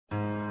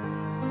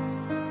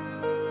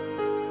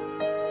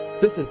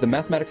This is the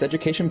Mathematics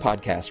Education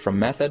Podcast from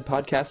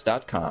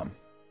mathedpodcast.com.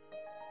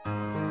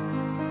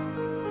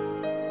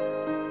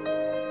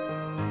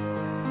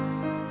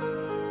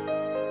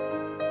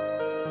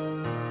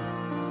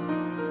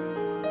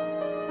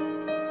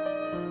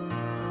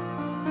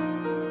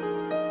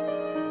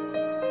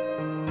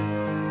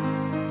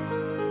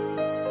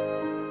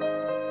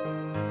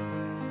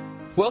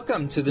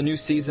 Welcome to the new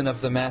season of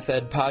the Math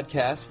Ed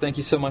Podcast. Thank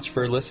you so much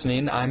for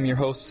listening. I'm your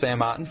host,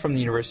 Sam Otten from the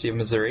University of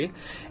Missouri.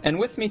 And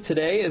with me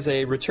today is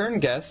a return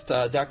guest,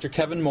 Dr.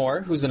 Kevin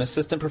Moore, who's an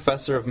assistant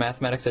professor of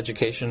mathematics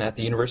education at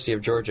the University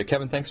of Georgia.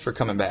 Kevin, thanks for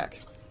coming back.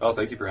 Oh,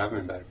 thank you for having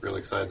me back. Really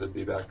excited to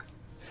be back.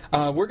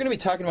 We're going to be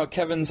talking about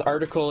Kevin's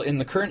article in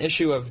the current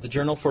issue of the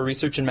Journal for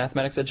Research in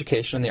Mathematics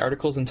Education, and the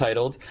article is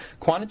entitled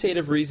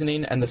Quantitative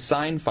Reasoning and the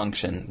Sine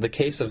Function, the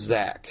Case of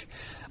Zach.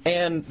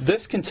 And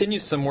this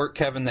continues some work,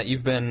 Kevin, that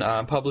you've been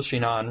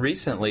publishing on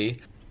recently.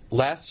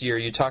 Last year,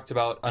 you talked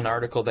about an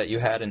article that you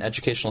had in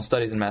Educational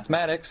Studies in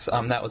Mathematics.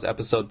 That was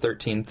episode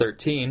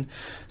 1313.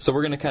 So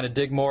we're going to kind of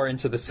dig more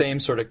into the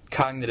same sort of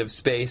cognitive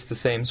space, the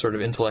same sort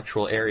of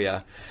intellectual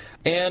area.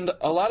 And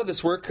a lot of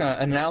this work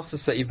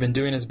analysis that you've been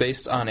doing is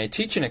based on a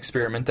teaching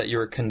experiment that you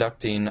were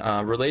conducting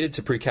related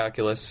to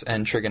precalculus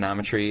and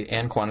trigonometry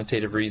and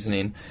quantitative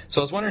reasoning. So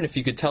I was wondering if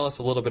you could tell us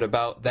a little bit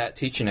about that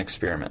teaching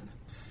experiment.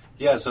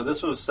 Yeah, so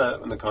this was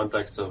set in the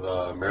context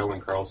of Marilyn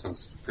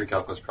Carlson's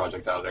pre-calculus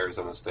project out at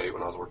Arizona State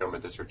when I was working on my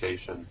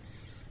dissertation.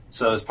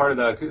 So as part of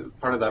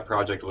that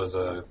project was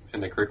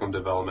in the curriculum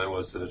development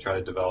was to try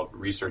to develop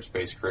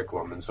research-based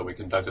curriculum, and so we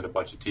conducted a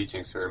bunch of teaching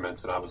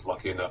experiments, and I was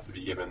lucky enough to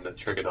be given the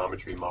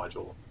trigonometry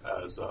module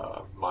as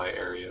my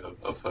area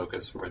of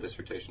focus for my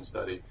dissertation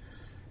study.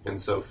 And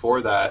so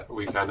for that,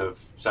 we kind of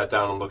sat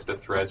down and looked at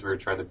the threads we were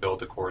trying to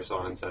build a course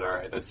on and said, all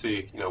right, let's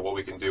see, what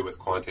we can do with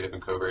quantitative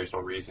and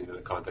covariational reasoning in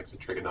the context of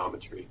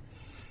trigonometry.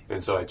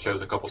 And so I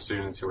chose a couple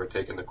students who were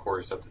taking the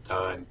course at the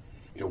time,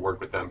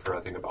 worked with them for, I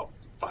think, about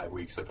 5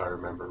 weeks, if I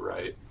remember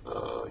right,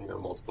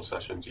 multiple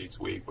sessions each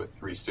week with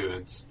 3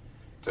 students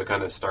to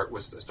kind of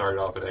started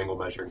off at angle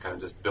measure and kind of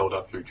just build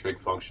up through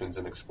trig functions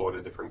and explore the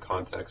different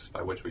contexts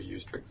by which we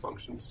use trig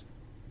functions.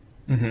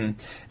 Mm-hmm.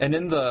 And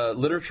in the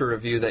literature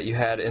review that you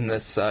had in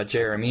this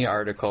JRME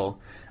article,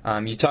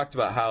 you talked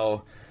about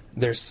how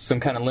there's some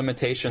kind of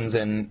limitations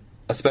in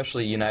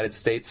especially United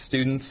States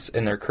students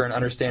in their current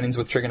understandings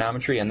with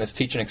trigonometry, and this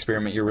teaching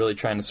experiment you're really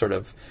trying to sort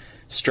of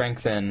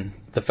strengthen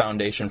the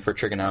foundation for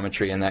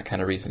trigonometry and that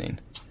kind of reasoning.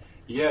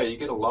 Yeah, you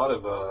get a lot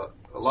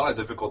of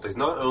difficulties.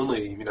 Not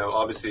only,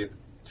 obviously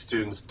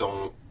students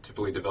don't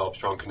typically develop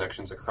strong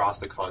connections across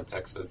the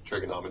context of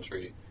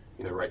trigonometry,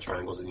 right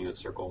triangles and unit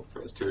circle for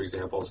those 2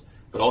 examples,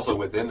 but also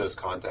within those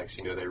contexts,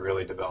 they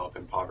really develop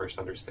impoverished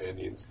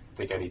understandings. I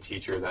think any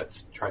teacher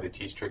that's trying to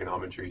teach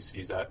trigonometry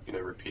sees that,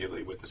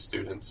 repeatedly with the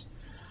students.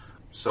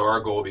 So our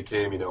goal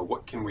became,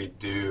 what can we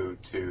do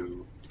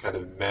to kind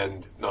of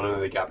mend not only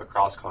the gap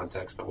across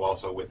context, but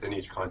also within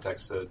each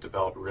context to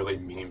develop really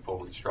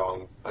meaningful and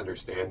strong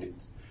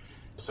understandings.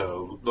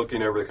 So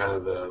looking over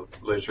the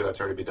literature that's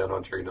already been done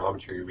on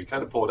trigonometry, we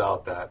kind of pulled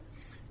out that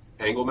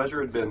angle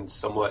measure had been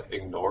somewhat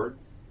ignored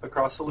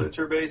across the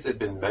literature base. It had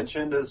been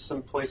mentioned as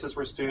some places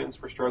where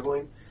students were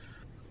struggling,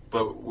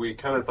 but we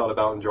kind of thought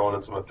about and drawing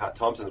on some of Pat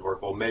Thompson's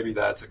work, well, maybe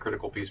that's a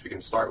critical piece we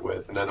can start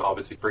with, and then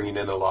obviously bringing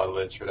in a lot of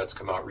literature that's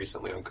come out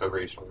recently on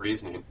covariational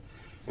reasoning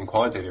and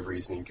quantitative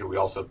reasoning, could we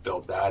also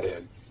build that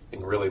in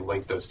and really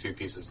link those 2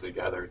 pieces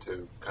together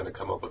to kind of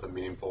come up with a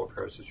meaningful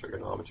approach to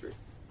trigonometry.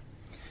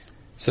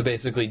 So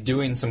basically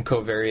doing some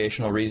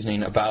covariational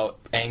reasoning about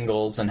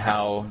angles and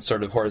how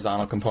sort of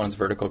horizontal components,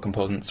 vertical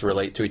components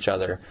relate to each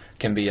other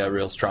can be a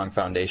real strong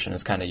foundation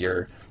is kind of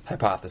your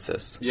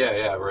hypothesis.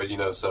 Yeah,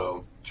 right.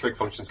 So trig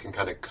functions can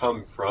kind of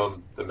come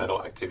from the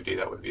mental activity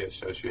that would be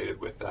associated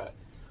with that.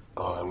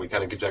 And we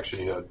kind of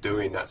conjecture,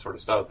 doing that sort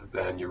of stuff,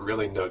 then you're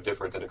really no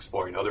different than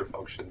exploring other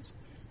functions.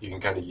 You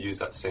can kind of use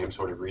that same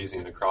sort of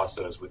reasoning across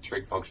those with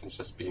trig functions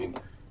just being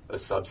a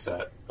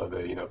subset of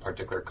a,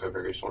 particular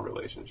covariational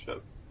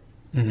relationship.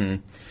 Mm-hmm.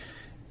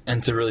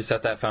 And to really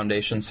set that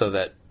foundation so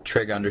that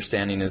trig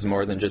understanding is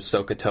more than just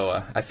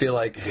SOHCAHTOA. I feel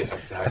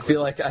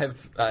like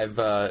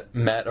I've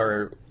met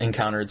or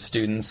encountered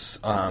students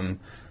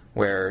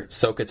where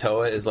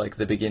SOHCAHTOA is like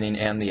the beginning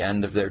and the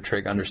end of their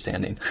trig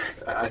understanding.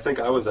 I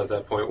think I was at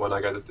that point when I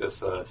got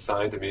this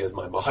assigned to me as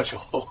my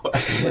module.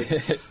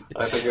 Actually,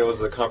 I think it was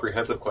a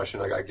comprehensive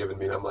question I got given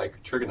me, and I'm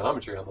like,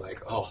 trigonometry. I'm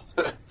like, oh,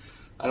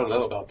 I don't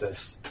know about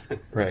this.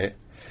 Right.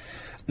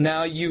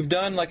 Now, you've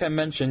done, like I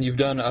mentioned, you've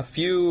done a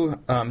few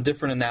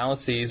different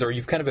analyses, or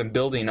you've kind of been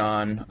building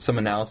on some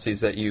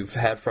analyses that you've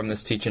had from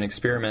this teaching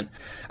experiment.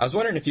 I was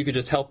wondering if you could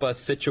just help us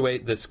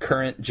situate this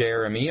current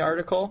JRME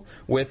article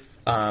with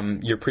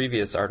your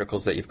previous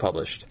articles that you've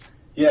published.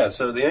 Yeah,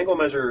 so the angle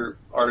measure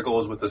article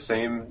is with the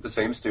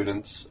same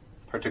students,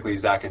 particularly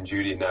Zach and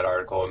Judy in that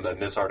article, and then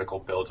this article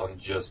built on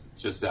just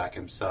Zach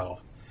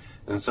himself.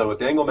 And so with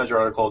the angle measure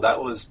article,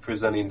 that was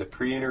presenting the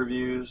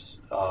pre-interviews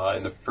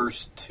in the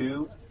first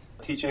 2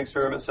 teaching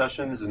experiment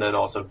sessions, and then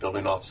also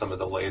building off some of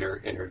the later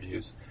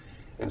interviews.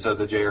 And so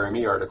the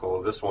JRME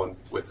article, this one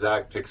with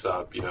Zach, picks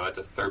up,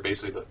 at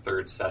basically the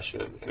third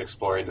session and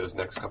exploring those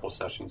next couple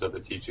sessions of the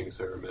teaching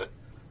experiment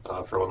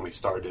for when we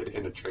started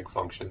into trig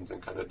functions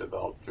and kind of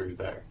developed through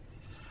there.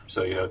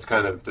 So, it's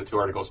kind of the two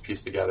articles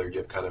pieced together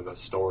give kind of a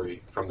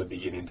story from the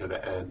beginning to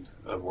the end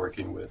of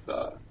working with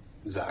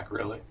Zach,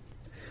 really.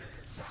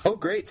 Oh,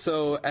 great.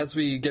 So as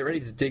we get ready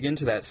to dig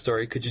into that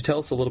story, could you tell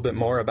us a little bit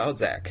more about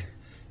Zach?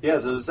 Yeah,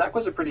 so Zach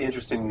was a pretty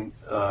interesting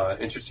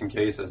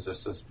case as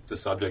just the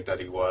subject that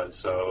he was.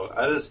 So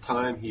at his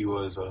time, he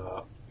was,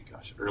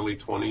 early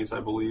 20s, I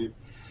believe,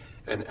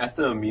 an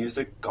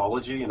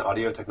ethnomusicology and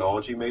audio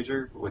technology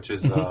major, which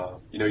is,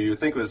 you would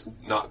think was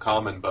not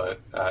common,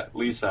 but at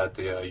least at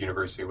the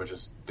university, which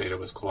is data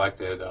was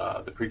collected,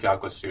 the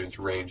pre-calculus students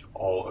range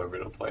all over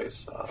the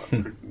place.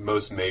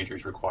 Most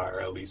majors require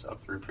at least up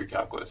through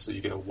pre-calculus, so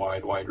you get a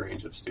wide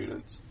range of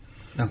students.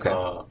 Okay.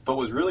 But what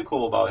was really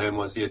cool about him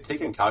was he had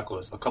taken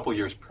calculus a couple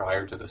years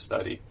prior to the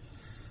study.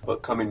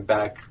 But coming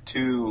back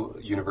to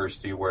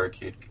university work,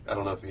 I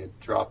don't know if he had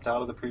dropped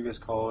out of the previous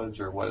college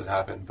or what had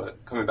happened,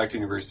 but coming back to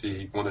university,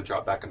 he wanted to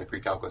drop back into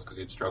pre-calculus because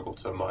he had struggled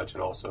so much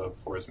and also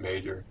for his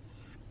major.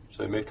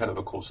 So he made kind of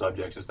a cool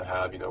subject just to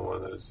have, one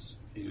of those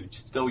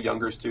still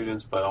younger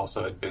students, but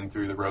also had been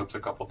through the ropes a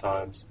couple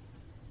times.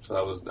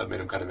 So that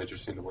made him kind of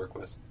interesting to work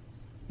with.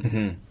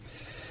 Mm-hmm.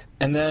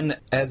 And then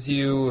as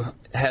you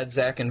had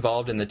Zach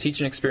involved in the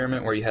teaching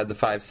experiment where you had the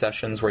 5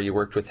 sessions where you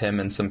worked with him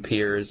and some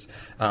peers,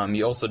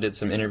 you also did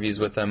some interviews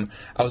with him.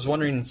 I was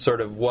wondering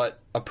sort of what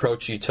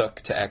approach you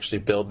took to actually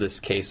build this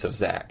case of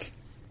Zach.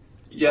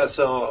 Yeah,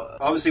 so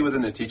obviously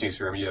within the teaching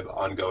experiment you have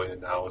ongoing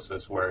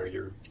analysis where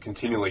you're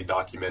continually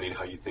documenting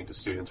how you think the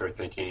students are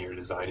thinking, you're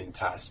designing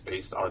tasks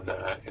based on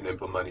that and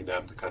implementing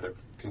them to kind of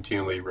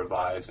continually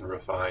revise and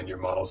refine your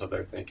models of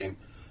their thinking.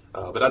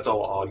 But that's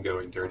all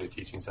ongoing during the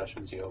teaching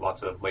sessions,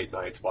 lots of late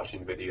nights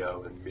watching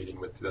video and meeting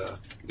with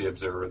the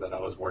observer that I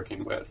was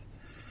working with.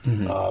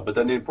 Mm-hmm. But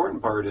then the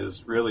important part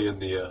is really in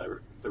the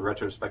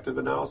retrospective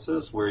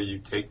analysis where you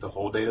take the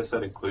whole data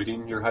set,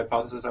 including your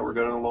hypothesis that we're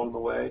going along the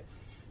way,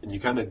 and you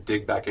kind of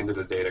dig back into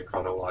the data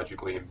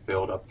chronologically and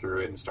build up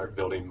through it and start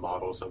building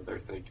models of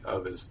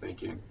his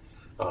thinking.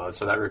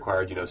 So that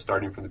required,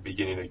 starting from the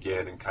beginning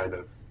again and kind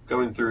of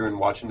going through and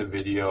watching the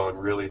video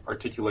and really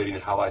articulating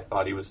how I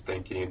thought he was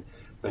thinking,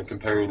 then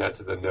comparing that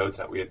to the notes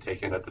that we had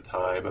taken at the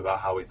time about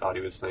how we thought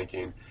he was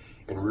thinking,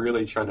 and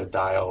really trying to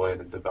dial in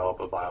and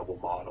develop a viable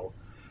model.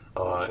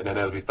 And then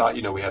as we thought,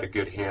 we had a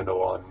good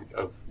handle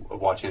of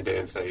watching the data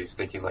and say he's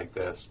thinking like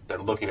this,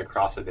 then looking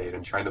across the data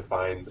and trying to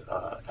find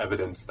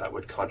evidence that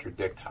would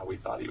contradict how we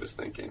thought he was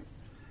thinking.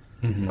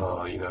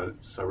 Mm-hmm.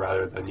 So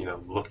rather than,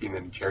 looking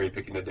and cherry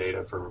picking the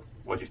data for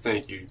what you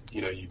think, you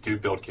do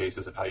build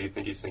cases of how you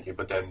think he's thinking,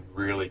 but then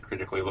really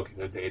critically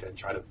looking at the data and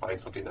try to find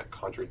something that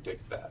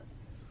contradicts that.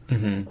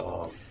 Mm-hmm.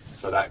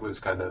 So that was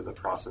kind of the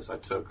process I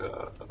took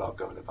about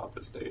going about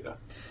this data.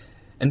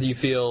 And do you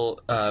feel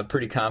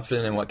pretty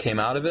confident in what came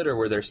out of it, or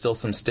were there still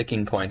some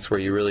sticking points where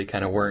you really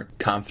kind of weren't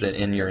confident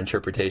in your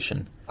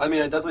interpretation? I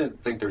mean, I definitely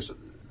think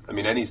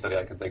any study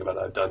I can think about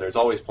that I've done, there's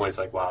always points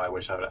like, wow, I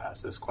wish I would have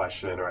asked this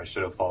question, or I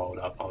should have followed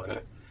up on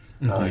it,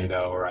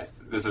 mm-hmm. Or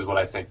this is what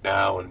I think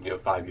now, and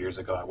 5 years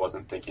ago I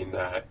wasn't thinking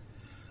that.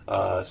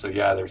 So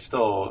yeah, there's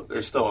still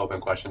open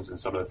questions, and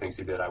some of the things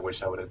he did, I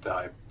wish I would have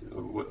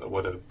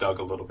dug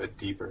a little bit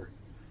deeper.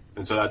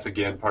 And so that's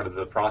again part of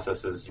the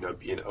process is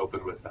being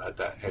open with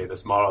that hey,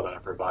 this model that I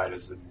provide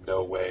is in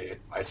no way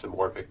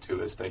isomorphic to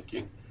his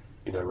thinking.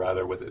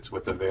 Rather with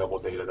the available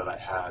data that I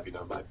have,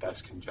 my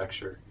best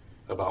conjecture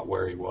about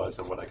where he was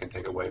and what I can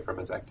take away from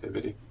his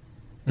activity.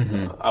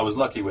 Mm-hmm. I was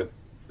lucky with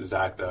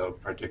Zach though,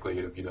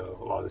 particularly a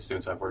lot of the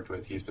students I've worked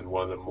with, he's been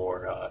one of the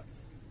more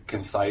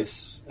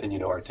concise and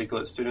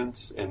articulate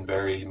students, and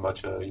very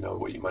much a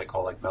what you might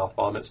call like mouth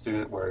vomit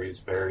student, where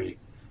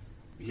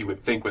he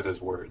would think with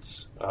his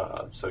words,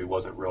 so he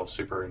wasn't real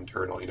super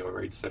internal,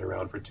 where he'd sit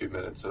around for 2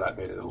 minutes. So that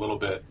made it a little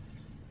bit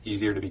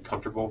easier to be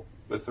comfortable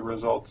with the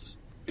results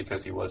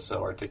because he was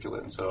so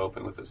articulate and so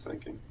open with his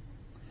thinking.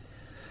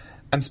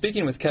 I'm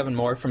speaking with Kevin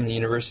Moore from the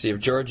University of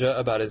Georgia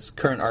about his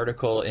current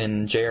article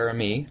in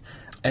JRME.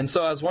 And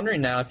so I was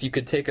wondering now if you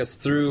could take us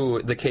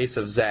through the case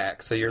of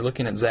Zach. So you're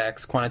looking at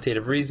Zach's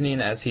quantitative reasoning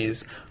as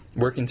he's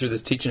working through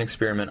this teaching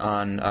experiment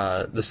on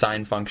the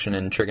sine function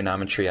and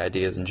trigonometry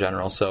ideas in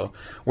general. So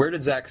where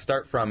did Zach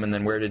start from, and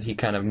then where did he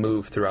kind of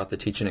move throughout the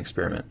teaching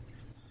experiment?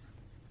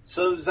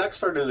 So Zach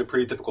started in a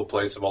pretty typical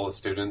place of all the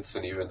students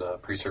and even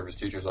pre-service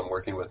teachers I'm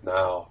working with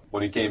now.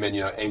 When he came in,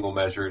 angle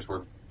measures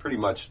were pretty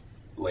much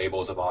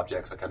labels of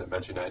objects. I kind of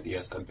mentioned that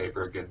DSM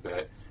paper a good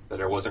bit, that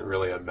there wasn't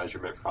really a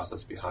measurement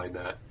process behind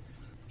that.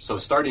 So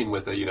starting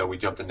with it, we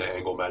jumped into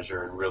angle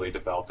measure and really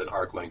developed an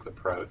arc length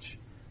approach,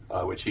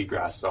 which he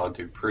grasped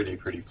onto pretty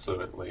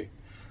fluently.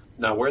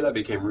 Now, where that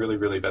became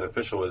really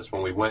beneficial is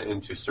when we went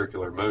into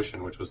circular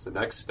motion, which was the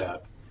next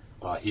step.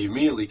 He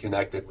immediately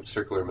connected with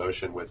circular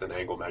motion with an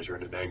angle measure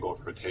and an angle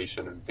of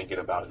rotation and thinking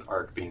about an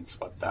arc being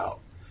swept out.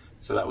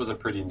 So that was a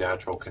pretty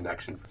natural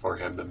connection for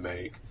him to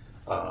make,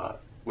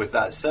 with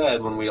that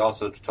said, when we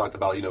also talked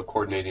about,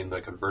 coordinating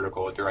like a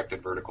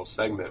directed vertical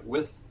segment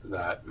with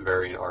that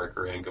variant arc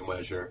or angle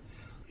measure,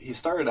 he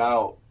started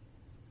out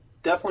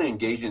definitely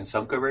engaging in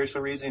some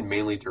covariational reasoning,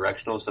 mainly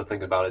directional. So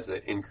think about it as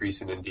an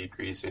increasing and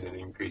decreasing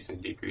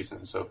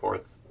and so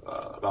forth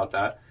about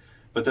that.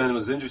 But then what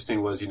was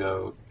interesting was,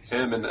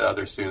 him and the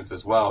other students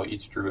as well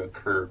each drew a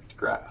curved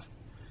graph.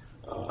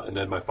 And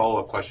then my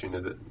follow-up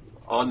question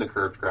on the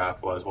curved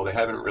graph was, well, they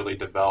haven't really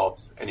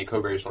developed any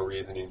covariational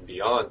reasoning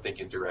beyond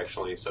thinking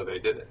directionally, so they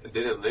didn't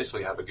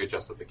initially have a good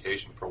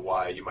justification for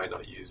why you might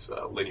not use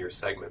linear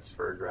segments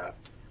for a graph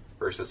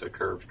versus a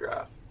curved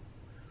graph.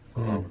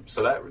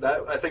 So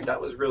that I think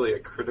that was really a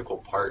critical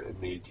part in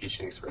the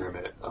teaching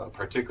experiment,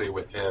 particularly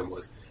with him,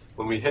 was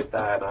when we hit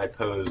that and I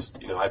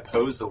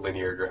posed a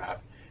linear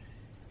graph,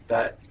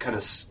 that kind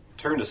of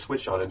turned a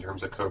switch on in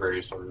terms of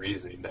covariational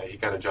reasoning. That he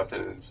kind of jumped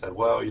in and said,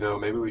 well,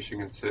 maybe we should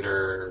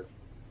consider,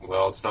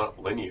 well, it's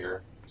not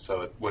linear,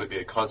 so it wouldn't be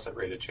a constant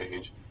rate of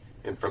change.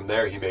 And from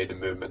there, he made a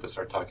movement to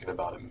start talking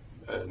about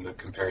and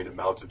comparing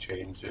amounts of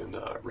change and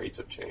rates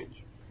of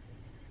change.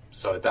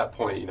 So at that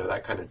point,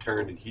 that kind of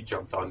turned, and he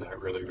jumped on that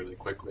really, really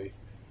quickly.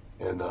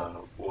 And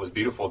what was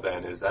beautiful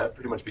then is that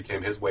pretty much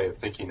became his way of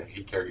thinking that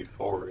he carried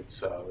forward.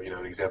 So,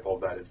 an example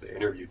of that is the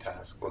interview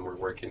task when we're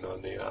working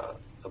on the,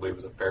 I believe it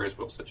was a Ferris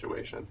wheel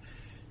situation,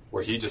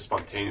 where he just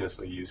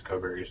spontaneously used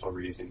covariational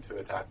reasoning to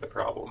attack the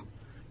problem.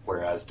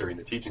 Whereas during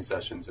the teaching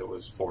sessions, it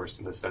was forced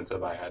in the sense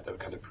of I had to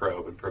kind of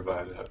probe and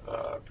provide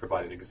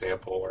an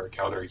example or a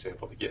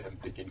counterexample to get him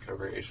thinking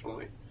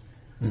covariationally.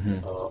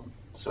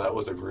 So that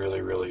was a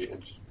really, really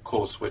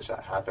cool switch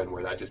that happened,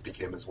 where that just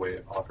became his way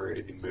of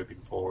operating moving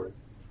forward.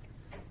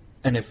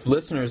 And if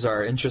listeners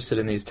are interested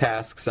in these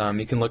tasks,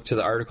 you can look to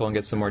the article and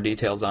get some more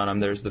details on them.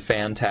 There's the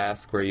fan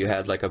task, where you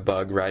had like a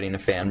bug riding a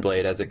fan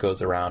blade as it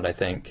goes around, I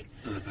think.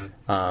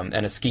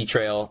 And a ski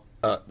trail,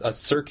 a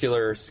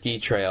circular ski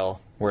trail,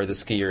 where the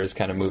skier is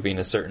kind of moving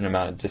a certain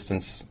amount of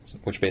distance,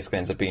 which basically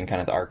ends up being kind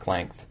of the arc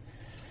length.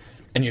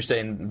 And you're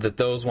saying that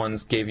those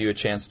ones gave you a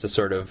chance to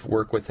sort of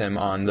work with him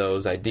on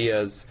those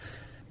ideas,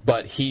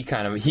 but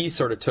he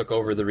sort of took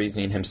over the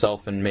reasoning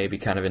himself and maybe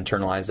kind of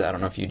internalized it. I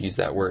don't know if you'd use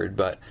that word,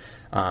 but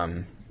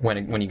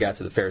when you got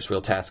to the Ferris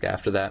wheel task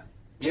after that?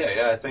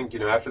 Yeah, I think,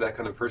 after that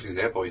kind of first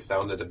example, he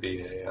found it to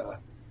be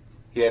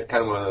he had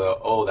kind of one of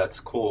the, that's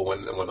cool,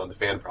 when on the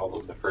fan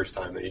problem the first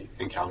time that he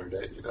encountered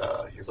it.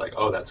 He was like,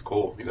 that's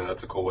cool,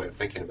 that's a cool way of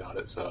thinking about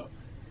it. So,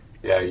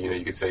 yeah,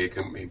 you could say he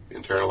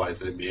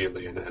internalized it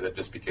immediately, and then it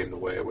just became the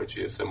way in which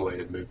he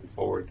assimilated moving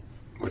forward,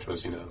 which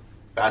was,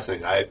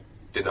 fascinating. I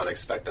did not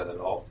expect that at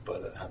all,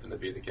 but it happened to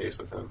be the case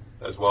with him,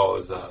 as well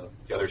as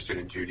the other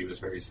student, Judy, was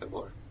very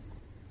similar.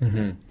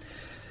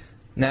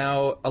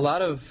 Now, a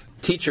lot of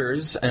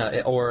teachers,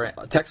 or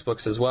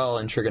textbooks as well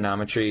in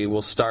trigonometry,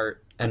 will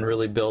start and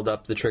really build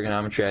up the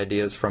trigonometry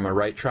ideas from a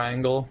right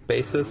triangle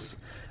basis.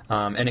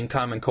 And in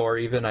Common Core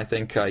even, I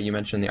think you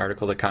mentioned in the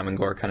article that Common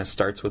Core kind of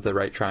starts with the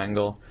right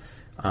triangle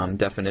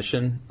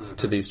definition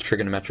to these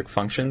trigonometric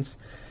functions.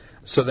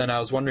 So then I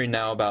was wondering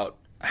now about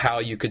how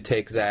you could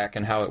take Zach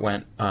and how it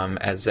went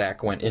as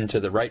Zach went into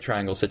the right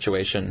triangle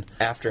situation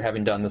after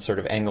having done the sort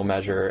of angle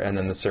measure and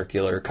then the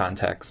circular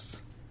contexts.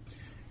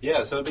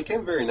 Yeah, so it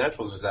became very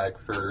natural to Zach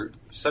for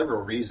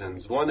several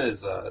reasons. One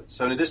is,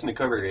 so in addition to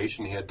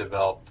covariation, he had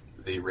developed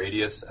the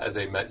radius as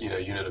a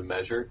unit of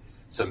measure.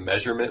 So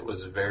measurement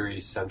was very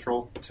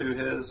central to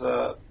his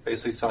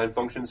basically sine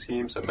function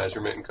scheme, so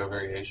measurement and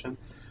covariation.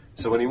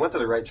 So when he went to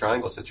the right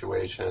triangle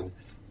situation,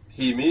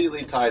 he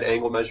immediately tied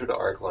angle measure to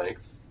arc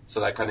length. So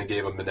that kind of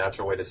gave him a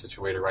natural way to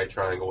situate a right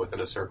triangle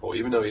within a circle,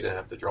 even though he didn't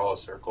have to draw a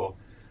circle.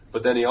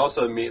 But then he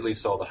also immediately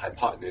saw the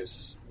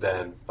hypotenuse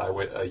then by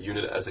a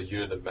unit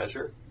of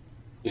measure,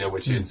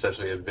 which he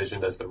essentially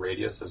envisioned as the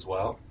radius as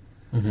well.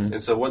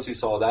 And so once he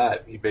saw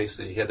that,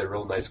 he had a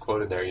real nice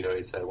quote in there.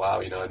 He said,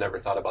 wow, I never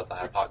thought about the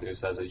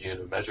hypotenuse as a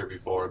unit of measure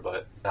before,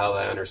 but now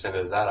that I understand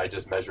it as that, I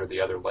just measure the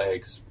other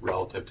legs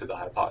relative to the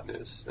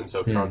hypotenuse. And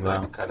so from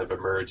that kind of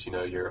emerged,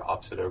 your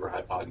opposite over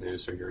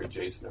hypotenuse or your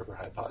adjacent over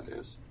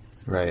hypotenuse.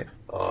 Right.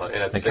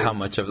 And like how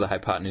much of the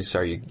hypotenuse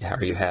are you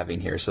having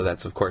here? So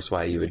that's, of course,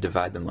 why you would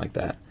divide them like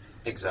that.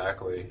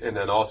 Exactly. And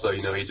then also,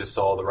 he just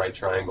saw the right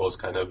triangle as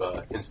kind of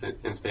an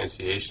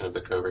instantiation of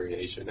the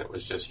covariation. It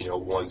was just,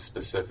 one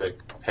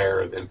specific pair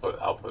of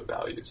input-output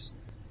values.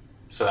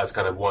 So that's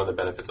kind of one of the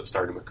benefits of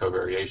starting with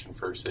covariation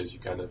first, is you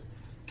kind of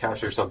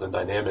capture something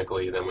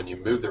dynamically. Then when you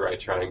move the right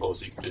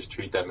triangles, you can just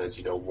treat them as,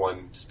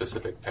 one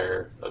specific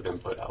pair of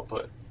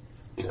input-output.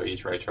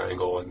 Each right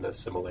triangle and the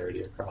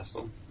similarity across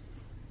them.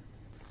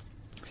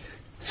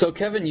 So,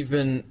 Kevin, you've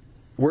been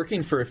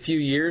working for a few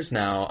years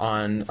now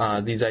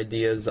on these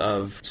ideas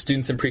of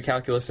students in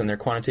pre-calculus and their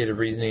quantitative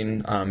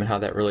reasoning and how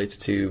that relates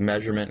to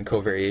measurement and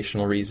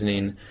covariational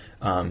reasoning,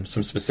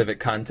 some specific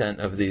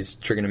content of these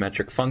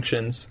trigonometric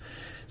functions.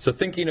 So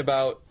thinking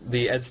about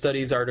the Ed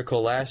Studies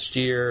article last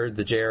year,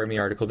 the JRME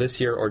article this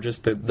year, or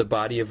just the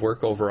body of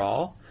work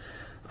overall,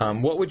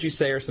 what would you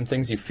say are some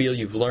things you feel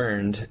you've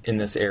learned in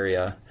this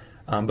area?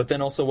 But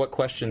then also, what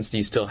questions do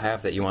you still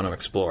have that you want to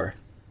explore?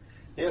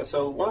 Yeah,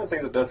 so one of the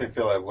things I definitely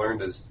feel I've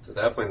learned is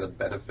definitely the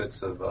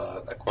benefits of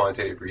that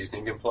quantitative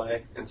reasoning can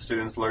play in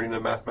students learning the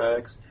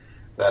mathematics.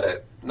 That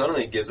it not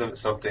only gives them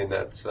something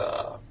that's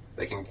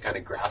they can kind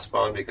of grasp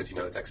on because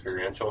it's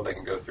experiential and they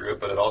can go through it,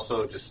 but it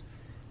also just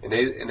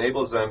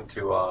enables them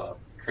to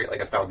create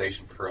like a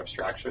foundation for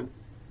abstraction.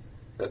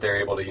 That they're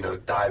able to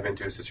dive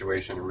into a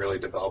situation and really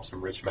develop some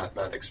rich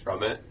mathematics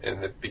from it,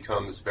 and it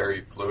becomes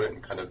very fluent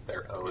in kind of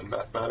their own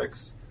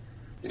mathematics.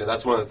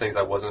 That's one of the things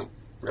I wasn't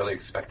really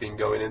expecting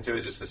going into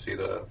it, just to see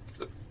the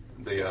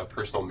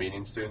personal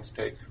meaning students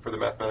take for the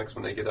mathematics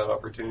when they get that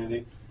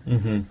opportunity,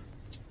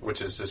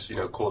 which is just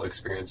cool to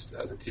experience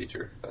as a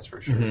teacher. That's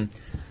for sure.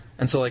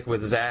 And so, like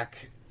with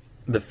Zach,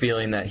 the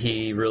feeling that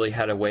he really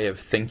had a way of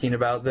thinking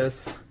about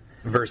this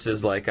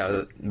versus like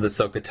the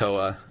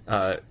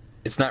SOHCAHTOA.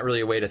 It's not really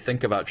a way to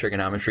think about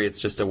trigonometry. It's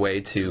just a way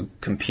to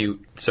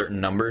compute certain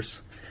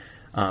numbers.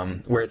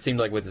 Where it seemed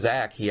like with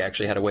Zach, he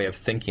actually had a way of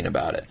thinking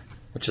about it,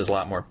 which is a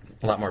lot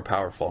more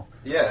powerful.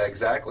 Yeah,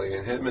 exactly.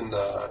 And him and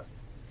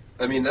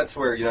that's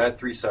where I had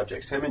 3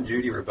 subjects. Him and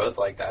Judy were both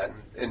like that,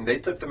 and they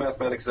took the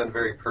mathematics then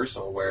very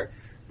personal, where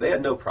they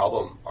had no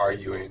problem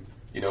arguing,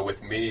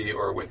 with me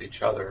or with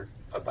each other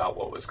about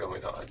what was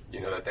going on.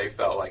 That they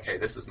felt like, hey,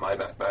 this is my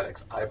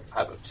mathematics. I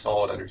have a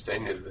solid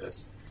understanding of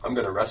this. I'm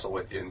going to wrestle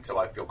with you until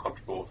I feel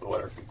comfortable with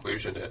what our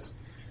conclusion is.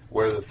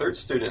 Where the third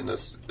student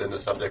in the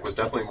subject was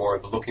definitely more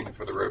looking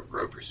for the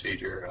rote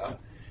procedure.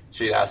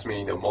 She asked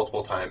me,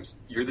 multiple times,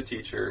 "You're the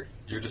teacher.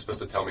 You're just supposed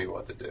to tell me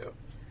what to do,"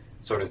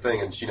 sort of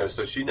thing. And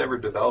so she never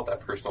developed that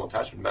personal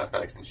attachment to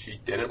mathematics, and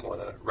she didn't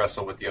want to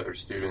wrestle with the other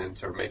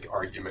students or make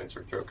arguments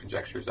or throw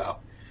conjectures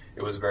out.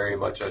 It was very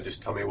much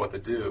just tell me what to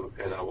do,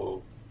 and I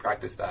will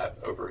practice that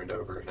over and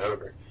over and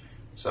over.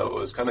 So it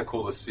was kind of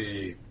cool to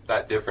see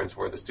that difference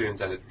where the students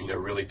had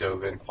really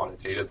dove in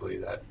quantitatively.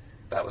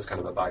 That was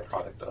kind of a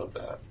byproduct of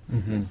that.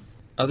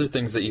 Other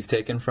things that you've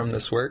taken from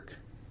this work?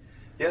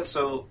 Yeah,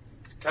 so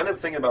kind of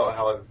thinking about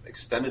how I've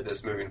extended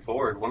this moving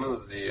forward, one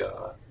of the,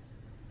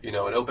 an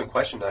open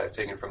question that I've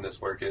taken from this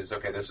work is,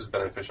 okay, this is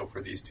beneficial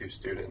for these 2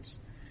 students.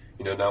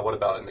 Now what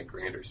about in the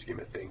grander scheme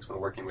of things when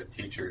working with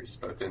teachers,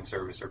 both in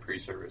service or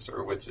pre-service,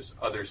 or with just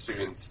other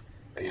students,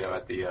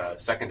 at the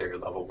secondary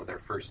level when they're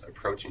first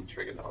approaching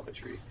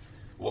trigonometry?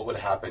 What would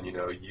happen,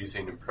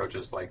 using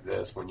approaches like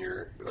this when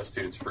you're a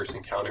student's first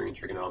encountering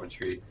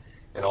trigonometry,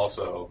 and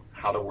also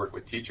how to work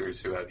with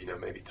teachers who have,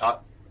 maybe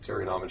taught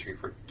trigonometry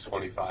for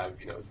 25,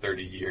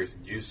 30 years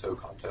and use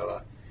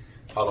SOHCAHTOA,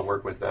 how to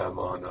work with them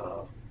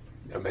on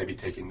maybe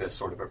taking this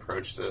sort of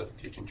approach to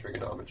teaching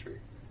trigonometry.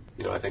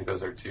 I think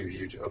those are 2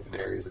 huge open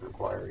areas of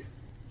inquiry.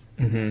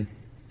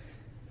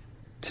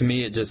 To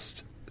me, it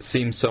just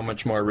seems so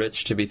much more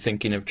rich to be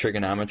thinking of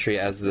trigonometry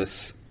as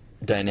this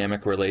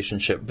dynamic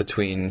relationship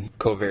between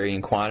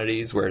covariant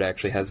quantities, where it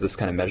actually has this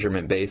kind of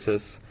measurement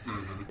basis,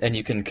 and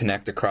you can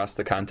connect across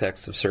the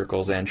context of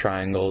circles and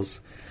triangles,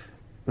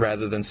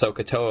 rather than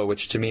SOHCAHTOA,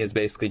 which to me is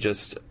basically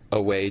just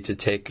a way to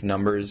take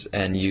numbers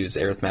and use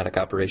arithmetic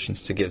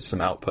operations to give some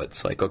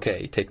outputs. Like,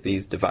 okay, take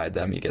these, divide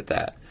them, you get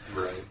that.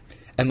 Right.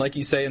 And like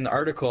you say in the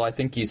article, I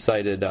think you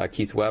cited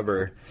Keith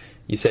Weber,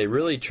 you say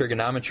really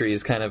trigonometry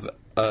is kind of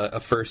a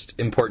first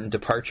important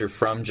departure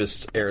from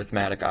just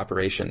arithmetic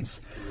operations.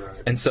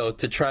 Right. And so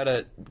to try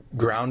to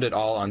ground it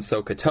all on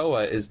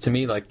SOHCAHTOA is to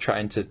me like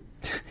trying to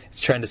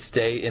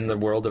stay in the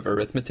world of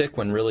arithmetic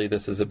when really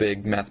this is a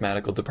big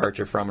mathematical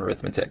departure from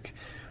arithmetic.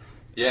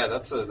 Yeah,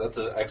 that's an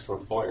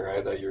excellent point,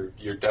 right? That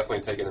you're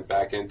definitely taking it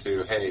back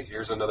into, hey,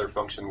 here's another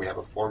function we have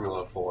a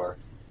formula for,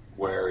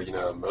 where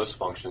most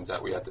functions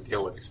that we have to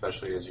deal with,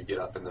 especially as you get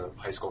up into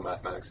high school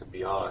mathematics and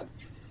beyond,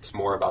 it's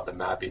more about the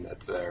mapping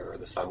that's there, or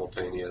the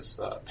simultaneous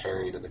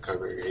pairing and the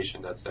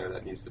covariation that's there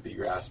that needs to be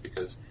grasped,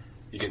 because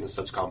you get into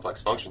such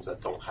complex functions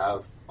that don't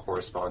have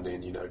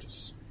corresponding,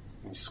 just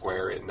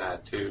square it and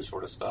add 2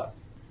 sort of stuff.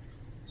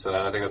 So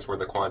I think that's where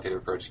the quantitative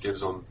approach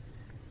gives them,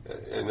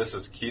 and this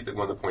is Keith,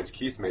 one of the points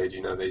Keith made,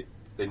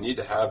 they need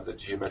to have the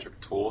geometric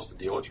tools to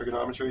deal with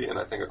trigonometry, and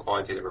I think a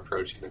quantitative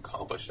approach can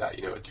accomplish that.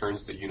 It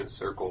turns the unit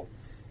circle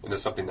into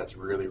something that's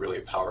really, really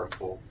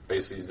powerful.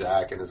 Basically,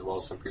 Zach, and as well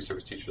as some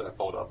pre-service teachers I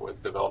followed up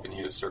with, developing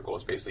unit circle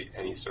is basically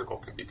any circle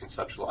can be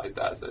conceptualized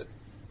as it,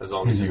 as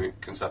long as you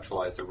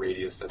conceptualize the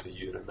radius as a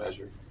unit of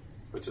measure,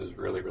 which is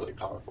really, really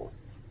powerful.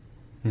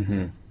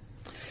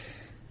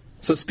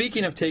 So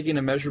speaking of taking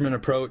a measurement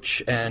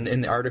approach, and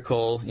in the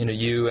article,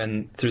 you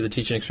and through the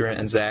teaching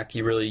experiment and Zach,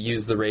 you really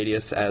use the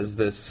radius as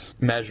this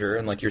measure,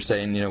 and like you're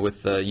saying,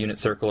 with the unit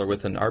circle or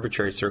with an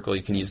arbitrary circle,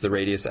 you can use the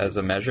radius as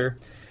a measure.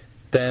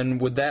 Then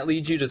would that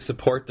lead you to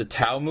support the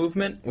tau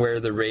movement, where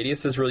the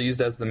radius is really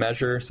used as the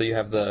measure, so you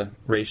have the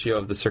ratio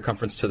of the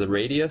circumference to the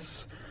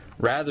radius,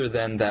 rather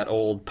than that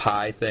old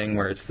pi thing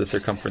where it's the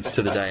circumference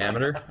to the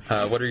diameter?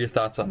 What are your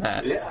thoughts on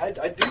that? Yeah,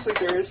 I do think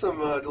there is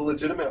some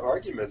legitimate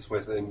arguments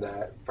within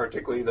that,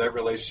 particularly that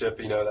relationship,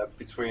 that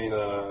between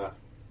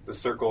the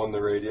circle and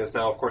the radius.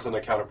 Now, of course, on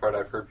the counterpart,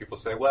 I've heard people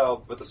say,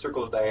 well, but the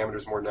circle to diameter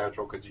is more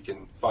natural because you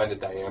can find the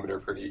diameter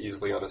pretty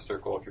easily on a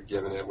circle if you're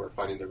given it, where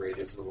finding the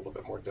radius is a little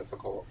bit more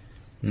difficult.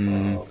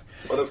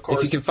 But of course,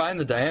 if you can find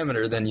the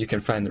diameter, then you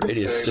can find the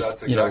radius.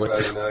 that's Just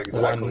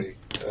exactly.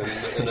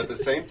 And at the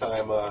same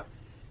time,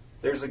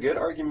 there's a good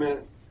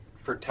argument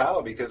for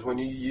tau, because when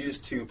you use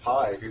 2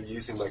 pi, if you're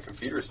using like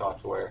computer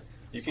software,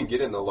 you can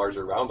get into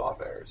larger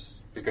round-off errors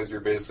because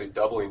you're basically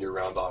doubling your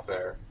round-off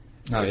error.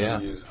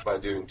 By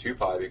doing 2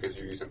 pi, because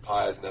you're using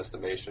pi as an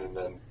estimation and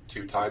then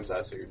 2 times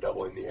that, so you're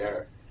doubling the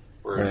error.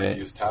 Where if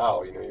you use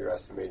tau, you're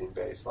estimating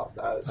based off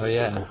that.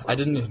 I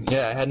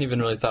hadn't even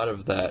really thought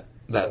of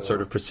that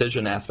sort of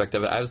precision aspect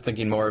of it. I was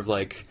thinking more of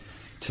like,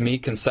 to me,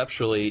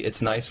 conceptually,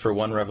 it's nice for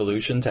 1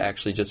 revolution to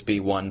actually just be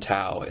 1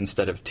 tau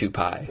instead of 2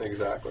 pi.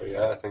 Exactly,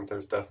 yeah. I think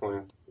there's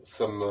definitely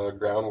some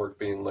groundwork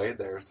being laid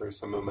there. So there's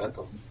some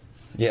momentum.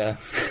 Yeah.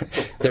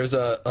 There's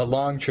a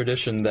long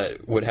tradition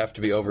that would have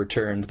to be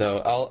overturned, though.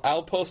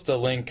 I'll post a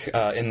link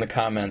in the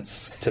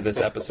comments to this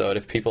episode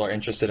if people are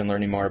interested in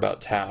learning more about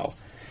tau.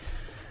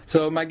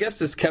 So my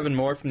guest is Kevin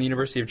Moore from the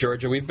University of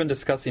Georgia. We've been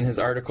discussing his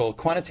article,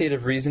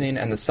 Quantitative Reasoning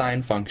and the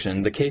Sign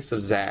Function, The Case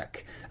of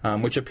Zach,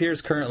 which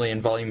appears currently in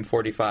Volume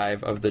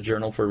 45 of the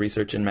Journal for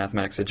Research in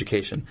Mathematics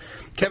Education.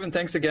 Kevin,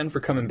 thanks again for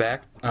coming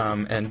back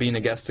and being a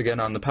guest again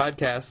on the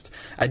podcast.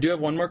 I do have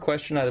one more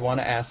question I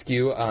want to ask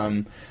you.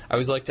 I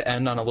always like to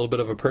end on a little bit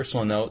of a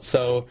personal note.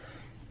 So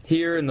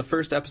here in the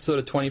first episode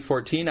of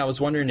 2014, I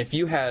was wondering if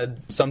you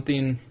had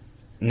something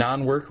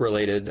non-work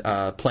related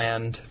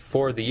planned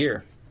for the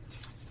year.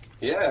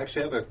 Yeah, I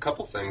actually have a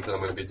couple things that I'm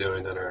going to be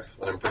doing that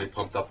I'm pretty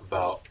pumped up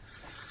about.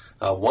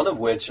 One of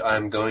which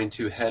I'm going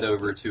to head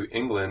over to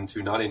England,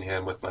 to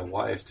Nottingham, with my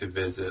wife to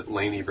visit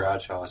Lainey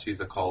Bradshaw. She's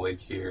a colleague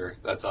here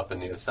that's up in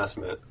the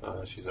assessment.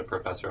 She's a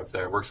professor up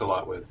there. Works a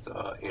lot with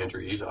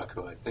Andrew Ejak,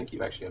 who I think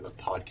you actually have a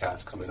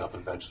podcast coming up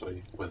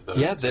eventually with those.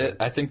 Yeah,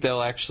 I think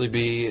they'll actually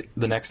be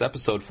the next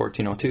episode,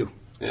 1402.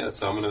 Yeah,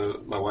 so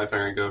my wife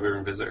and I are going to go over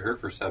and visit her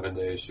for 7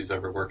 days. She's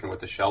over working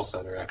with the Shell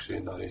Center, actually,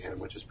 in Nottingham,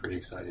 which is pretty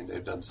exciting.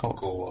 They've done some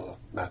cool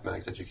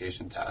mathematics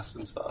education tasks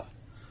and stuff.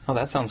 Oh,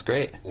 that sounds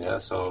great. Yeah,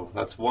 so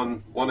that's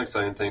one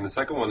exciting thing. The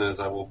second one is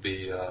I will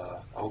be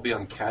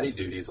on caddy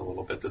duties a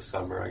little bit this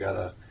summer. I got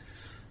a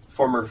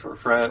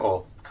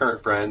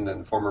current friend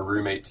and former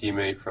roommate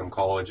teammate from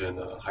college and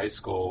high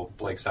school,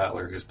 Blake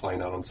Sattler, who's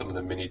playing out on some of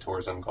the mini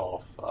tours on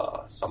golf.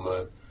 So I'm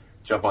going to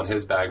jump on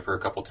his bag for a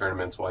couple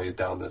tournaments while he's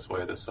down this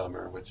way this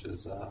summer, which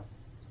is a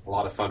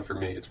lot of fun for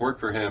me. It's work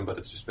for him, but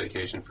it's just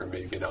vacation for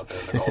me, getting out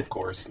there on the golf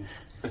course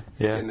and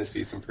getting to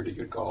see some pretty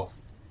good golf.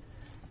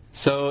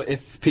 So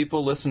if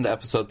people listen to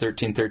episode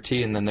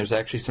 1313, then there's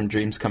actually some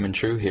dreams coming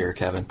true here,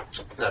 Kevin.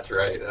 That's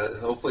right.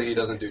 Hopefully he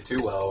doesn't do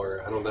too well,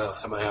 or I don't know,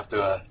 I might have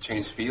to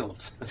change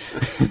fields.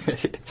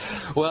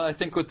 Well, I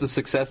think with the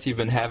success you've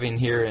been having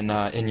here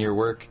in your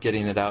work,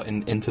 getting it out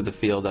into the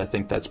field, I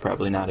think that's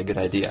probably not a good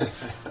idea.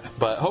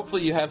 But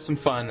hopefully you have some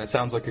fun. It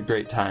sounds like a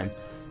great time.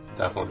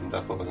 Definitely. I'm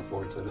definitely looking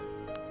forward to it.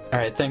 All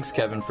right. Thanks,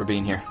 Kevin, for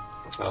being here.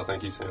 Oh,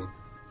 thank you, Sam.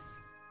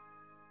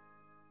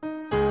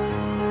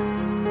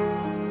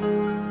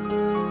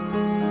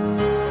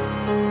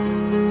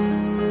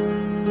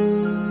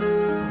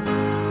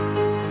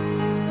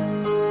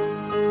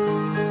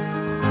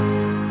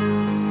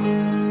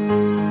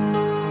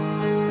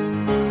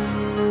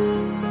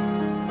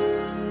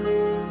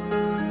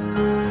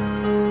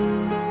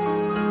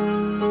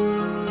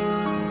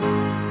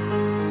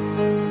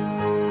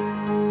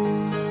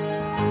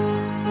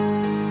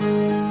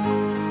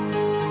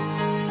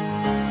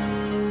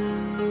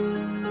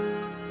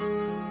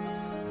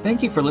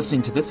 Thank you for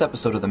listening to this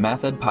episode of the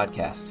MathEd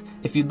Podcast.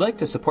 If you'd like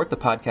to support the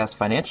podcast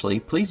financially,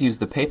 please use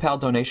the PayPal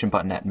donation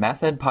button at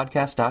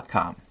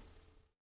mathedpodcast.com.